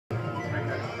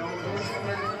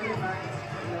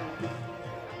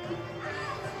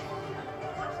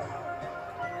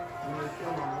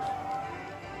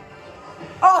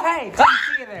hey, come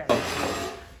see you there.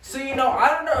 So, you know, I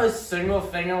don't know a single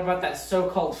thing about that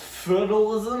so-called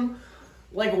feudalism.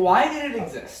 Like, why did it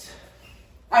exist?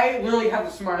 I literally have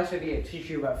the smartest idea to teach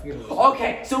you about feudalism.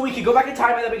 Okay, so we can go back in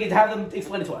time and then we can have them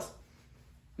explain it to us.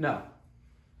 No.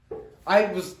 I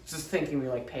was just thinking we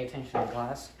like pay attention in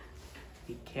class.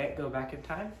 You can't go back in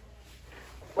time?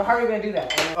 Well, how are we gonna do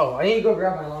that? Oh, I need to go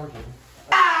grab my laundry.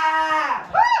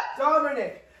 Ah!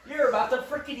 Dominic, you're about to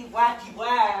frickety wacky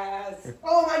blast.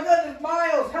 Oh my goodness,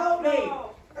 Miles, help me!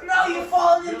 No, you've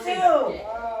fallen in too.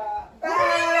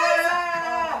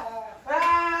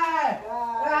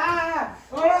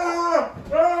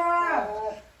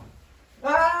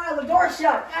 The door's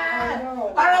shut! I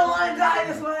don't want to die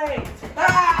this way.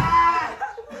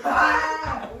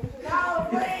 No,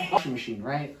 please. Washing machine,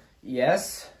 right?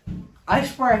 Yes. I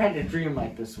swear I had a dream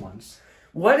like this once.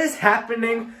 What is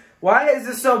happening? Why is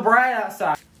it so bright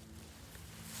outside?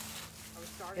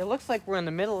 It looks like we're in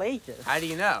the Middle Ages. How do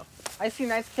you know? I see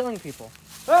knights killing people.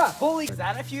 Holy! Is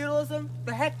that a feudalism?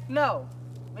 The heck no.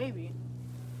 Maybe.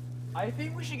 I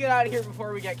think we should get out of here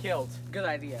before we get killed. Good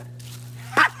idea.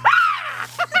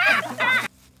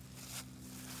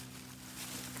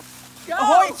 Go!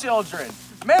 Ahoy, children!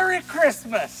 Merry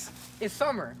Christmas! It's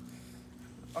summer.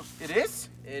 Oh, it is?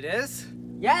 It is?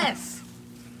 Yes!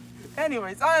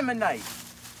 Anyways, I'm a knight.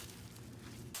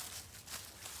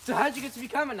 So how'd you get to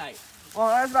become a knight? Well,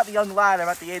 when I was about the young lad,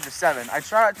 about the age of 7, I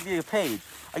tried out to be a page.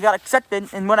 I got accepted,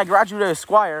 and when I graduated as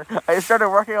squire, I started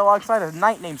working alongside a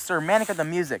knight named Sir Manica the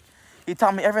Music. He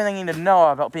taught me everything I needed to know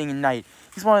about being a knight.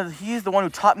 He's the one who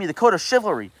taught me the code of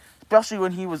chivalry, especially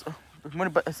when he was...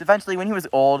 but eventually, when he was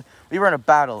old, we were in a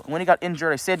battle. And when he got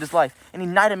injured, I saved his life, and he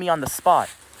knighted me on the spot.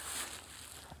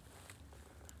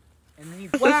 And then you...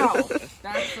 Wow!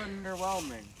 That's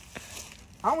underwhelming.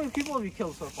 How many people have you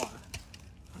killed so far?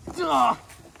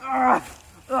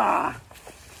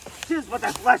 Just but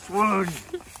a flesh wound.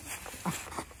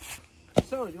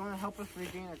 So, do you want to help us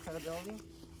regain our credibility?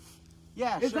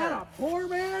 Yeah, Is that a poor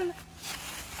man? Who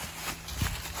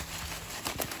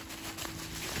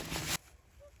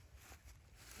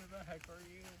the heck are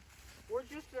you? We're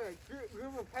just a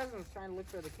group of peasants trying to look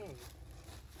for the king.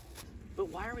 But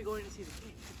why are we going to see the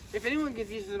king? If anyone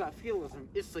confuses about feudalism,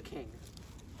 it's the king.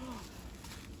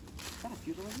 Is that a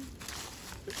feudalism?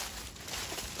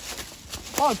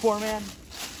 Oh, poor man.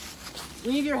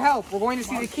 We need your help. We're going to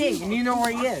see the king, and you know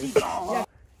where he is. Yeah.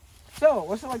 So,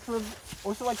 what's it like to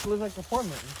live like a poor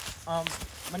man?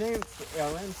 My name's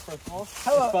Aaron, first of all.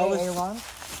 Hello, Aaron.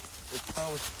 It's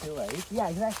spelled with 2 A's. Yeah,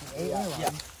 exactly. Aaron. Yeah.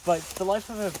 But the life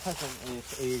of a peasant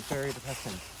is very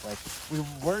depressing. Like, we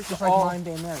work Just all... like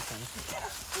modern-day Americans.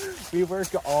 We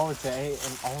work all day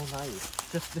and all night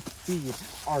just to feed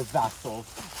our vassals,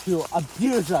 to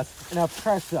abuse us and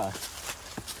oppress us.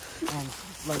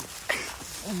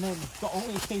 And then the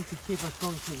only thing to keep us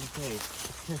going through the day is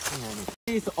Christianity.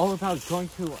 It's all about going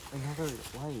to another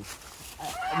life,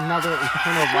 another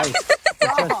eternal life,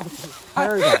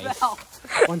 paradise,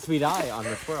 once we die on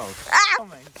this world.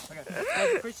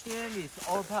 Like Christianity is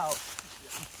all about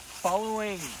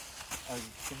following.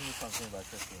 Give me something about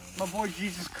Christianity. My boy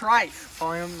Jesus Christ.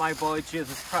 Following my boy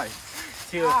Jesus Christ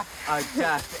to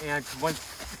death, and once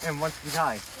we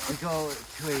die, we go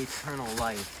to eternal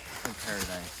life in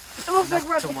paradise. It looks like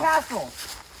we're at the castle.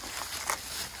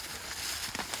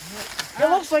 It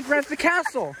looks like we're at the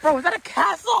castle. Bro, is that a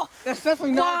castle? That's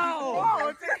definitely not. Whoa,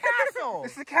 it's a castle.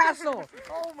 It's the castle.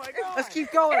 Oh my god. Let's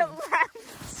keep going.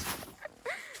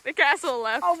 The castle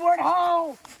left. Oh, we're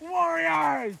Oh,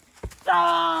 warriors!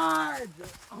 Charge!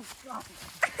 Oh, God.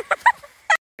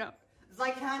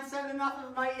 I can't say enough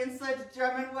of my inside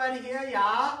German word here,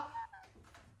 yeah?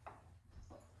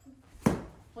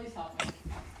 Please help me.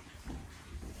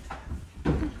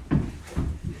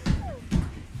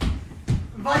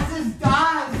 Was ist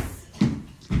das?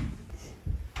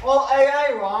 Oh,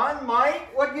 hey, Ron, Mike,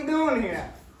 what you doing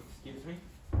here? Excuse me?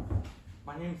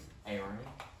 My name's Aaron.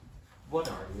 What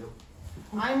are you?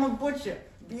 I'm a butcher.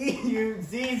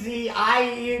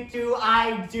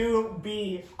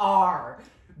 B-U-Z-Z-I-U-2-I-2-B-R.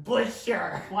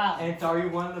 Butcher. Wow. And are you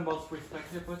one of the most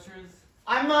respected butchers?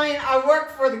 I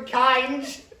work for the kind.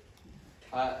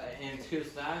 And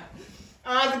who's that?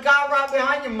 The guy right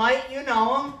behind you, Mike, you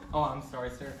know him. Oh, I'm sorry,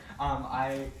 sir.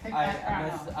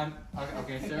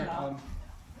 Okay, sir.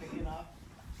 Pick it up.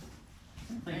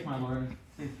 Please, my lord,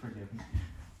 please forgive me.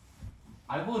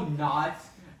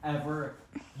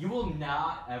 You will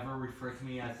not ever refer to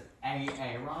me as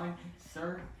Aaron,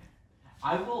 sir.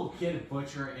 I will get a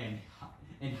butcher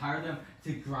and hire them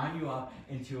to grind you up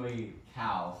into a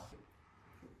cow.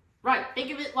 Right, think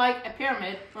of it like a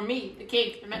pyramid. For me, the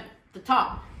king, the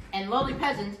top. and lowly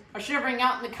peasants are shivering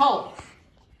out in the cold.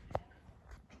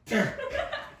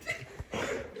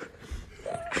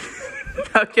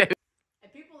 Okay.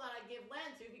 And people that I give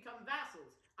land to become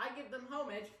vassals. I give them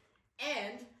homage,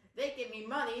 and they give me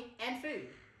money and food.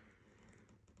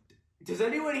 Does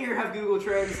anyone here have Google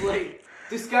Translate?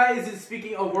 This guy isn't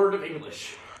speaking a word of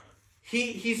English.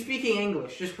 He's speaking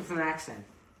English, just with an accent.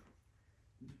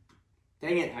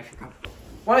 Dang it, I forgot.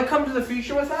 Want to come to the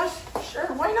future with us? Sure,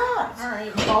 why not?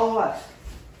 Alright, follow us.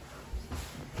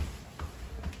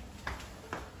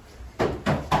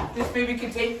 This baby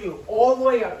can take you all the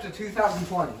way up to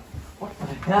 2020. What the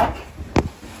heck?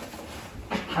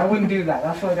 I wouldn't do that.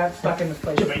 That's why I got stuck in this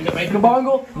place.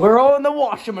 Kabongle, we're all in the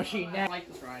washing machine now. I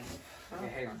like this ride. Okay,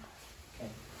 hang on.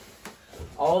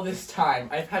 All this time,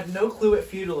 I've had no clue what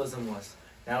feudalism was.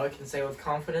 Now I can say with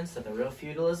confidence that the real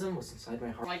feudalism was inside my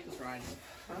I heart. like this ride.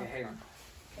 Okay, hang on.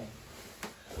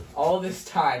 All this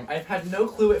time, I've had no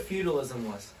clue what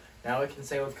feudalism was. Now I can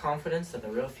say with confidence that the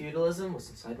real feudalism was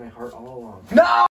inside my heart all along. No!